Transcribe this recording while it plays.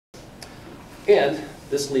And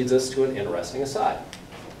this leads us to an interesting aside.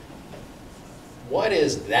 What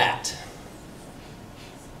is that?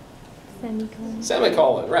 Semicolon.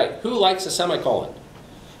 Semicolon, right. Who likes a semicolon?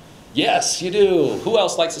 Yes, you do. Who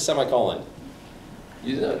else likes a semicolon?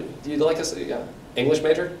 You know, do you like a yeah. English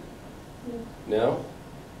major? No?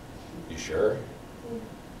 You sure?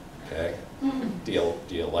 Okay. Do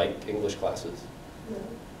you like English classes? No.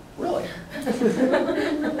 Really?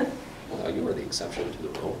 Well, you were the exception to the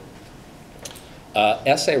rule.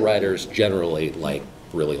 Essay writers generally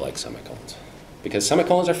really like semicolons because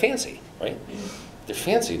semicolons are fancy, right? They're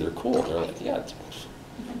fancy, they're cool, they're like, yeah, it's,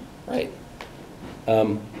 right.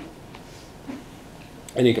 And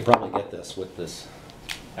you could probably get this with this,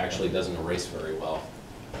 actually doesn't erase very well,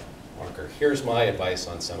 marker. Here's my advice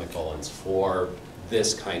on semicolons for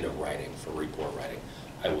this kind of writing, for report writing.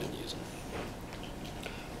 I wouldn't use them.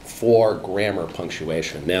 For grammar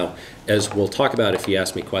punctuation. Now, as we'll talk about if you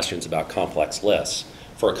ask me questions about complex lists,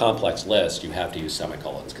 for a complex list, you have to use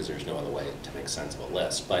semicolons because there's no other way to make sense of a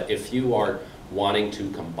list. But if you are wanting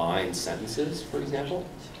to combine sentences, for example,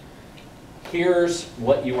 here's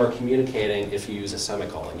what you are communicating if you use a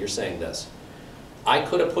semicolon. You're saying this: I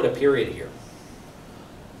could have put a period here,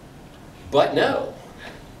 but no,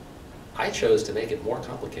 I chose to make it more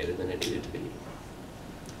complicated than it needed to be.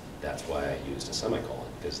 That's why I used a semicolon,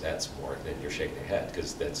 because that's more than you're shaking your head,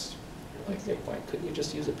 because that's, you're like, hey, why couldn't you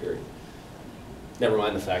just use a period? Never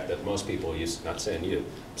mind the fact that most people use, not saying you, I'm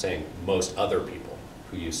saying most other people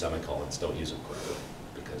who use semicolons don't use them correctly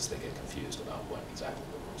because they get confused about what exactly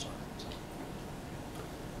the rules are.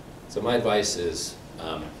 So my advice is,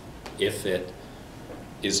 if it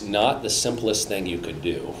is not the simplest thing you could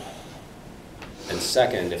do, and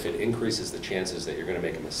second, if it increases the chances that you're going to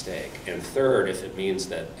make a mistake, and third, if it means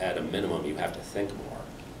that at a minimum you have to think more,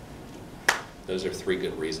 those are 3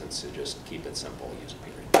 good reasons to just keep it simple, use a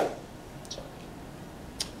period. So,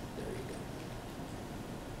 there you go.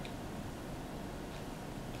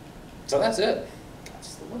 So that's it.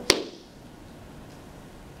 That's the list.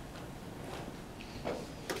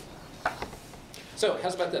 So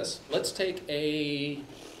how's about this? Let's take a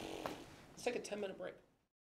 10-minute break.